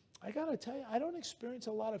 I got to tell you, I don't experience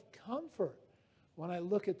a lot of comfort when I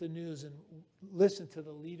look at the news and listen to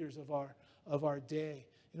the leaders of our day.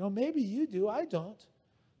 Maybe you do, I don't.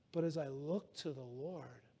 But as I look to the Lord,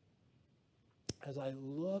 as I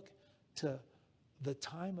look to the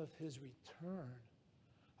time of his return,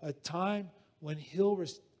 a time when he'll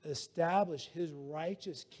establish his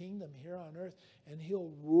righteous kingdom here on earth, and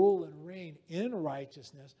he'll rule and reign in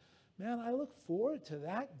righteousness, man, I look forward to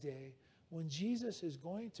that day when Jesus is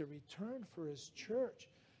going to return for his church.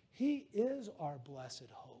 He is our blessed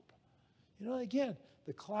hope. You know, again,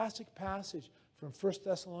 the classic passage from 1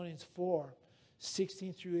 Thessalonians 4,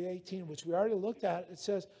 16 through 18, which we already looked at, it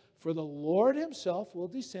says, "For the Lord himself will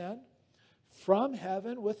descend from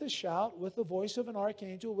heaven with a shout, with the voice of an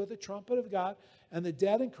archangel, with the trumpet of God, and the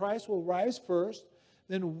dead in Christ will rise first.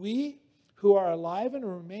 Then we who are alive and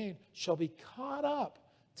remain shall be caught up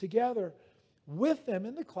together with them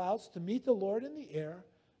in the clouds to meet the Lord in the air,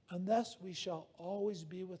 and thus we shall always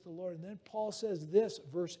be with the Lord." And then Paul says this,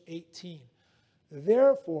 verse 18,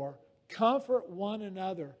 "Therefore, comfort one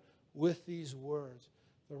another with these words."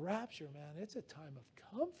 The rapture, man, it's a time of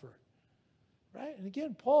comfort, right? And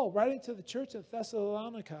again, Paul, writing to the church of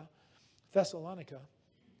Thessalonica,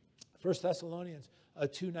 1 Thessalonians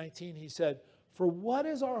 2:19, he said, "For what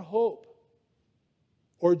is our hope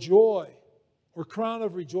or joy or crown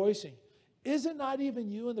of rejoicing? Is it not even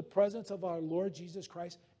you in the presence of our Lord Jesus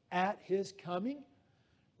Christ at his coming?"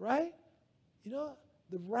 Right? You know,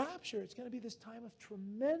 the rapture, it's going to be this time of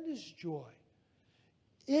tremendous joy.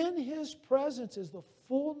 In his presence is the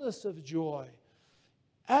fullness of joy.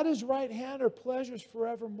 At his right hand are pleasures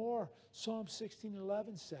forevermore, Psalm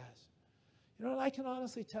 16:11 says. You know, and I can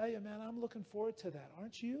honestly tell you, man, I'm looking forward to that.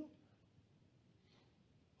 Aren't you?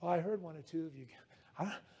 Well, I heard one or two of you.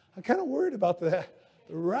 I'm kind of worried about the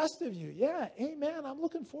rest of you. Yeah, amen. I'm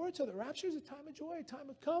looking forward to the rapture. Is a time of joy, a time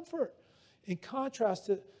of comfort, in contrast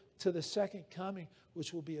to the second coming,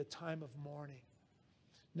 which will be a time of mourning.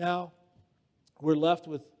 Now, we're left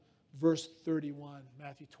with verse 31,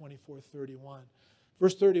 Matthew 24:31.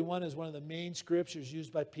 Verse 31 is one of the main scriptures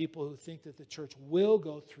used by people who think that the church will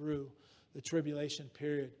go through the tribulation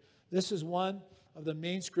period. This is one of the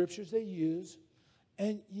main scriptures they use.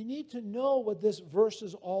 And you need to know what this verse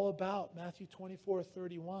is all about, Matthew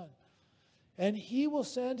 24:31. "And he will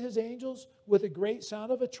send his angels with a great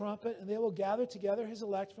sound of a trumpet, and they will gather together his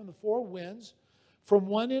elect from the four winds, from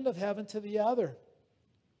one end of heaven to the other."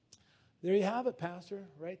 There you have it, Pastor,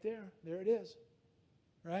 right there. There it is,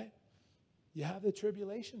 right? You have the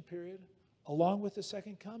tribulation period along with the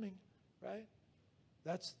second coming, right?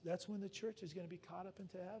 That's when the church is going to be caught up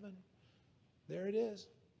into heaven. There it is.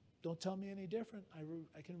 Don't tell me any different.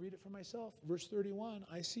 I can read it for myself. Verse 31,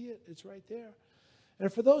 I see it. It's right there.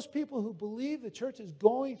 And for those people who believe the church is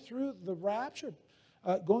going through the rapture,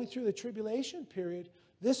 going through the tribulation period,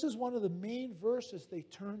 this is one of the main verses they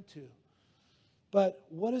turn to. But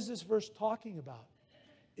what is this verse talking about?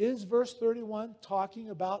 Is verse 31 talking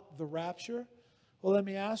about the rapture? Well, let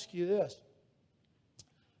me ask you this.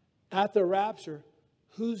 At the rapture,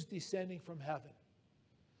 who's descending from heaven?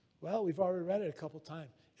 Well, we've already read it a couple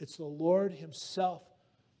times. It's the Lord himself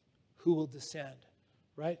who will descend,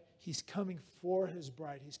 right? He's coming for his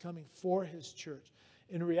bride. He's coming for his church.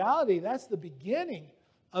 In reality, that's the beginning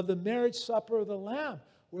of the marriage supper of the Lamb,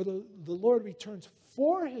 where the Lord returns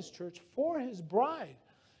for his church, for his bride.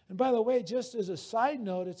 And by the way, just as a side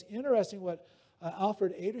note, it's interesting what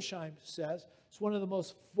Alfred Edersheim says. It's one of the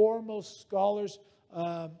most foremost scholars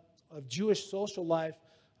of Jewish social life.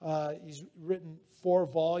 He's written 4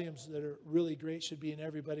 volumes that are really great, should be in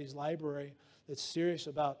everybody's library that's serious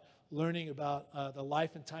about learning about the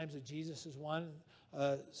life and times of Jesus is one,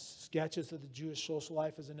 sketches of the Jewish social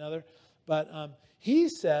life is another. But he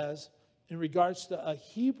says, in regards to a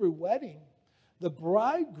Hebrew wedding, the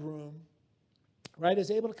bridegroom, right,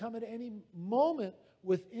 is able to come at any moment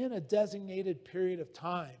within a designated period of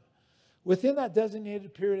time. Within that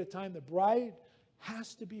designated period of time, the bride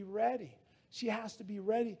has to be ready. She has to be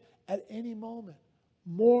ready at any moment.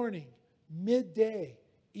 Morning, midday,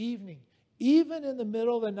 evening, even in the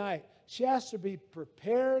middle of the night. She has to be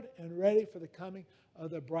prepared and ready for the coming of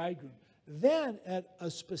the bridegroom. Then, at a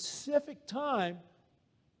specific time,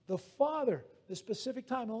 the father, the specific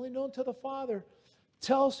time only known to the father,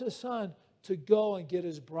 tells his son to go and get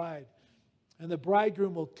his bride. And the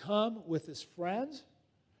bridegroom will come with his friends,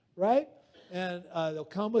 right? And they'll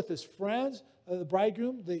come with his friends. The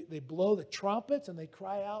bridegroom, they blow the trumpets and they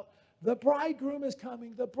cry out, "The bridegroom is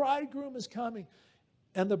coming, the bridegroom is coming."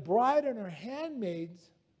 And the bride and her handmaids,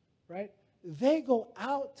 right, they go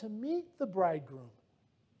out to meet the bridegroom.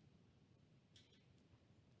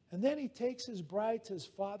 And then he takes his bride to his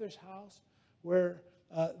father's house, where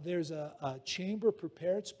there's a chamber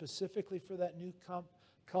prepared specifically for that new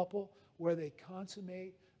couple, where they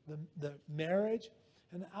consummate the marriage.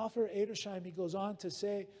 And Alfred Edersheim, he goes on to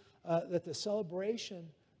say that the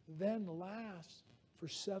celebration then lasts for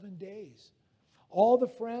 7 days. All the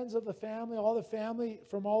friends of the family, all the family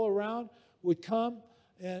from all around would come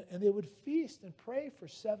and they would feast and pray for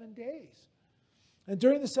 7 days. And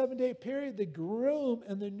during the 7-day period, the groom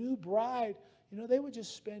and the new bride, they would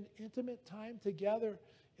just spend intimate time together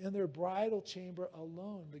in their bridal chamber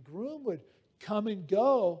alone. The groom would come and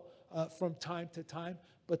go from time to time,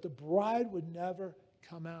 but the bride would never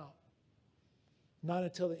come out. Not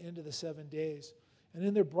until the end of the 7 days. And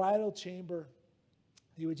in their bridal chamber,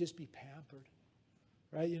 they would just be pampered.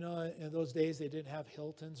 Right? In those days, they didn't have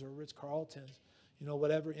Hiltons or Ritz-Carltons.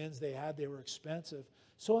 Whatever inns they had, they were expensive.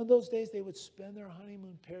 So in those days, they would spend their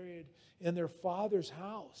honeymoon period in their father's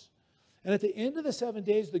house. And at the end of the 7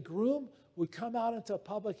 days, the groom would come out into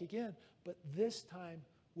public again, but this time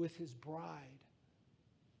with his bride.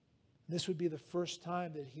 This would be the first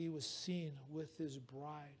time that he was seen with his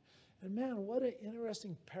bride. And man, what an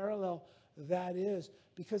interesting parallel that is,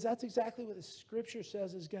 because that's exactly what the Scripture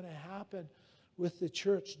says is going to happen with the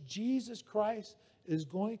church. Jesus Christ is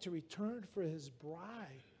going to return for his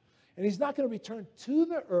bride. And he's not going to return to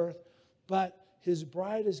the earth, but his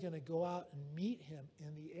bride is going to go out and meet him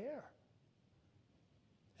in the air.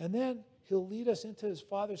 And then he'll lead us into his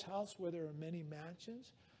Father's house where there are many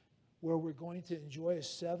mansions, where we're going to enjoy a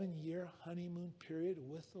 7-year honeymoon period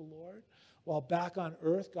with the Lord. While back on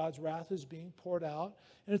earth, God's wrath is being poured out.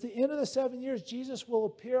 And at the end of the 7 years, Jesus will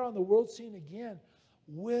appear on the world scene again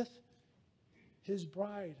with his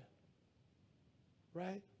bride,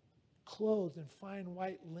 right? Clothed in fine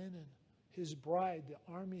white linen. His bride, the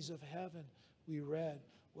armies of heaven, we read.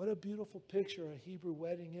 What a beautiful picture a Hebrew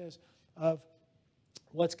wedding is of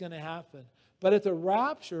what's going to happen. But at the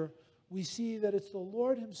rapture, we see that it's the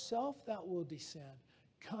Lord himself that will descend,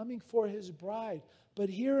 coming for his bride. But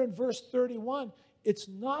here in verse 31, it's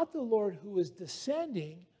not the Lord who is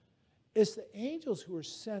descending, it's the angels who are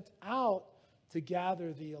sent out to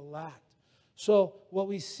gather the elect. So what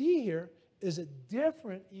we see here is a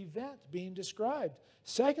different event being described.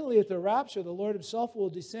 Secondly, at the rapture, the Lord himself will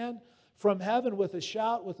descend from heaven with a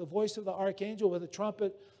shout, with the voice of the archangel, with a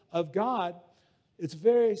trumpet of God. It's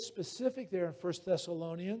very specific there in 1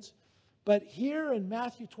 Thessalonians. But here in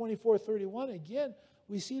Matthew 24:31, again,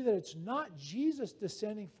 we see that it's not Jesus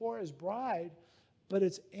descending for his bride, but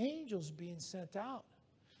it's angels being sent out.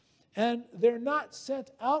 And they're not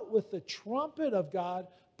sent out with the trumpet of God,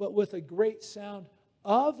 but with a great sound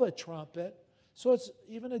of a trumpet. So it's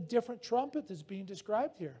even a different trumpet that's being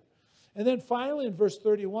described here. And then finally in verse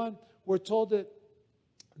 31, we're told that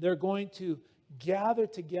they're going to gather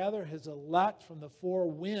together his elect from the four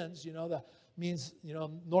winds. That means,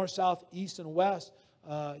 north, south, east, and west.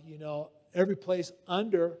 Every place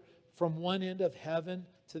under, from one end of heaven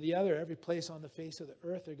to the other, every place on the face of the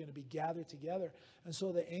earth, they're going to be gathered together. And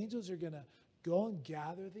so the angels are going to go and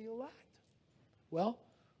gather the elect. Well,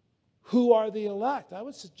 who are the elect? I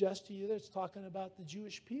would suggest to you that it's talking about the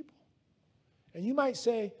Jewish people. And you might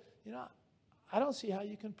say, I don't see how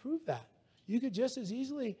you can prove that. You could just as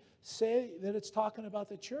easily say that it's talking about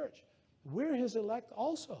the church. We're his elect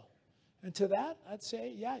also. And to that, I'd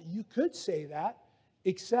say, yeah, you could say that,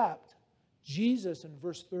 except Jesus in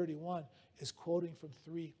verse 31 is quoting from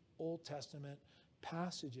 3 Old Testament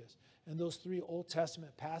passages. And those 3 Old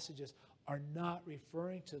Testament passages are not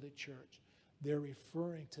referring to the church. They're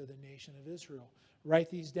referring to the nation of Israel. Write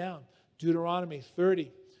these down. Deuteronomy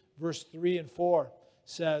 30, verse 3 and 4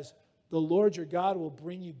 says, "The Lord your God will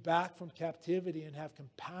bring you back from captivity and have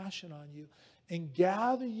compassion on you and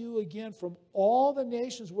gather you again from all the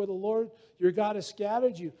nations where the Lord your God has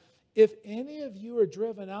scattered you. If any of you are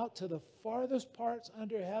driven out to the farthest parts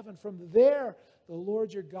under heaven, from there the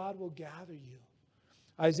Lord your God will gather you."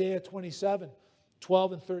 Isaiah 27,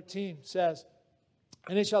 12 and 13 says,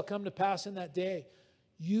 "And it shall come to pass in that day,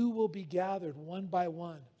 you will be gathered one by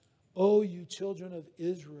one, O you children of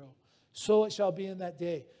Israel. So it shall be in that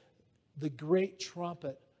day. The great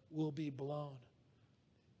trumpet will be blown."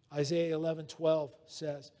 Isaiah 11:12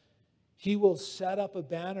 says, "He will set up a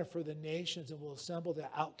banner for the nations and will assemble the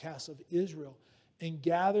outcasts of Israel and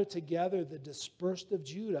gather together the dispersed of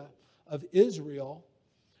Judah, of Israel,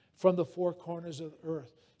 from the 4 corners of the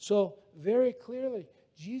earth." So very clearly,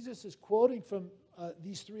 Jesus is quoting from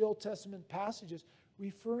these 3 Old Testament passages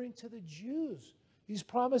referring to the Jews. These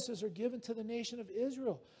promises are given to the nation of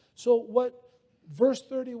Israel. So what verse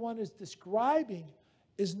 31 is describing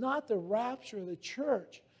is not the rapture of the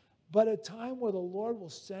church, but a time where the Lord will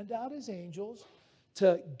send out his angels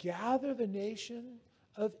to gather the nation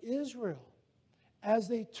of Israel as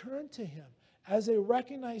they turn to him, as they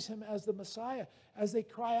recognize him as the Messiah, as they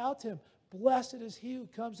cry out to him, "Blessed is he who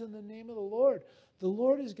comes in the name of the Lord." The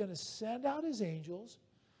Lord is going to send out his angels.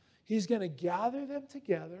 He's going to gather them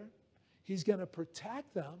together. He's going to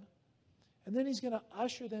protect them. And then he's going to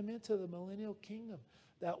usher them into the millennial kingdom,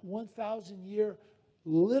 that 1,000-year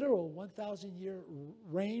literal 1,000-year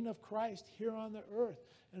reign of Christ here on the earth.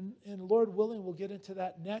 And Lord willing, we'll get into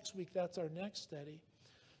that next week. That's our next study.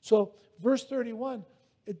 So verse 31,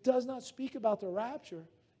 it does not speak about the rapture.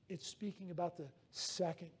 It's speaking about the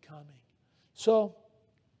second coming. So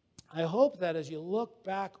I hope that as you look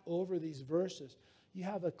back over these verses, you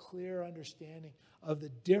have a clear understanding of the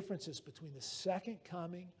differences between the second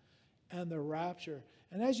coming and the rapture.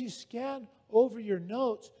 And as you scan over your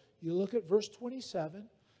notes, you look at verse 27,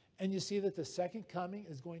 and you see that the second coming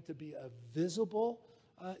is going to be a visible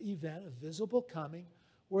event, a visible coming,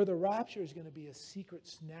 where the rapture is going to be a secret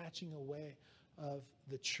snatching away of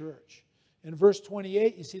the church. In verse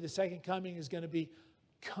 28, you see the second coming is going to be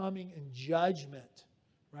coming in judgment,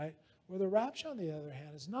 right? Where the rapture, on the other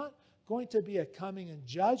hand, is not going to be a coming in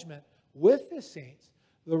judgment with the saints.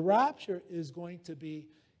 The rapture is going to be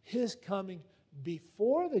his coming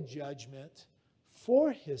before the judgment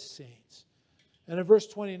for his saints. And in verse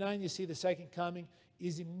 29, you see the second coming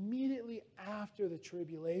is immediately after the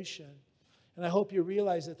tribulation. And I hope you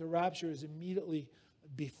realize that the rapture is immediately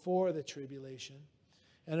before the tribulation.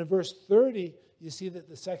 And in verse 30, you see that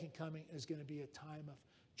the second coming is going to be a time of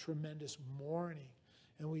tremendous mourning.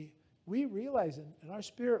 And we realize, and our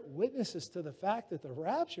spirit witnesses to the fact that the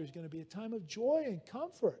rapture is going to be a time of joy and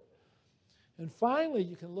comfort. And finally,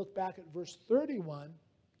 you can look back at verse 31,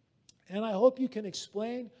 and I hope you can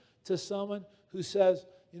explain to someone who says,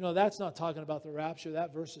 that's not talking about the rapture,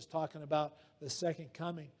 that verse is talking about the second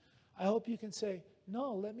coming. I hope you can say,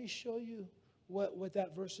 no, let me show you what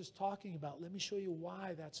that verse is talking about. Let me show you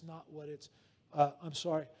why that's not what it's, I'm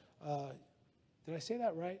sorry, did I say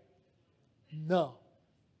that right? No.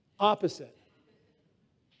 Opposite.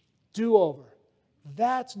 Do-over.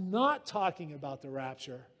 That's not talking about the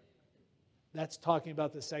rapture. That's talking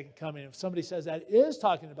about the second coming. If somebody says that is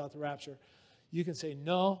talking about the rapture, you can say,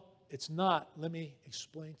 no, it's not. Let me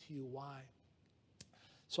explain to you why.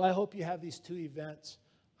 So I hope you have these two events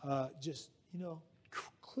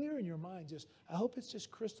clear in your mind. I hope it's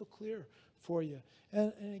just crystal clear for you.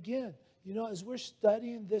 And again, as we're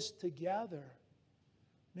studying this together,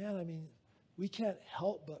 man, we can't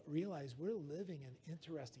help but realize we're living in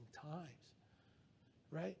interesting times,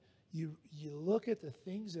 right? You look at the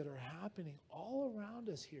things that are happening all around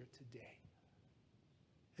us here today,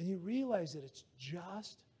 and you realize that it's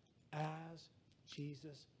just as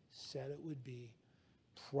Jesus said it would be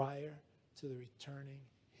prior to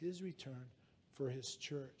his return for his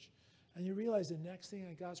church. And you realize the next thing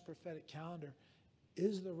on God's prophetic calendar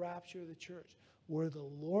is the rapture of the church, where the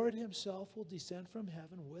Lord himself will descend from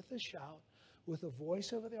heaven with a shout, with the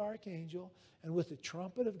voice of the archangel, and with the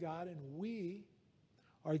trumpet of God, and we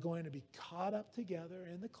are going to be caught up together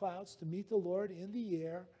in the clouds to meet the Lord in the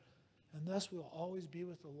air, and thus we'll always be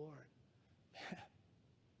with the Lord. Man,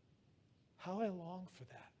 how I long for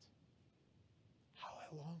that. How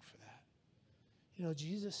I long for that.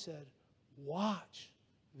 Jesus said, watch,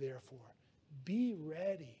 therefore, be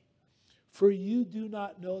ready, for you do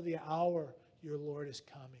not know the hour your Lord is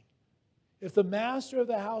coming. If the master of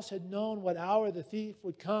the house had known what hour the thief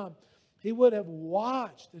would come, he would have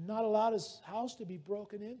watched and not allowed his house to be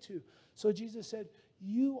broken into. So Jesus said,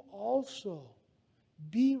 you also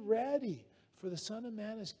be ready, for the Son of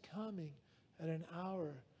Man is coming at an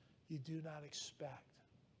hour you do not expect.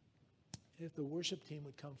 If the worship team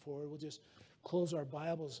would come forward, we'll just close our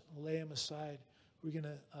Bibles and lay them aside. We're going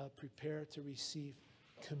to prepare to receive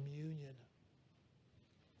communion.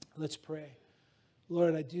 Let's pray.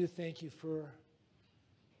 Lord, I do thank you for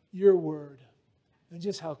your word and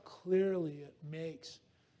just how clearly it makes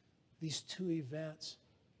these two events.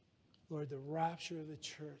 Lord, the rapture of the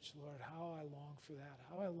church. Lord, how I long for that.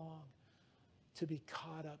 How I long to be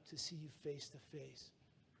caught up, to see you face to face.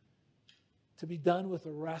 To be done with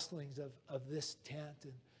the wrestlings of this tent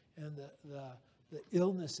and the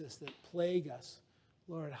illnesses that plague us.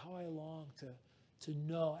 Lord, how I long to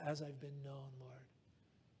know as I've been known, Lord.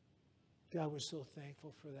 God, we're so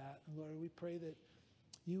thankful for that. And Lord, we pray that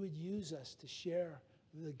you would use us to share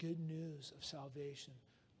the good news of salvation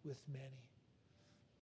with many.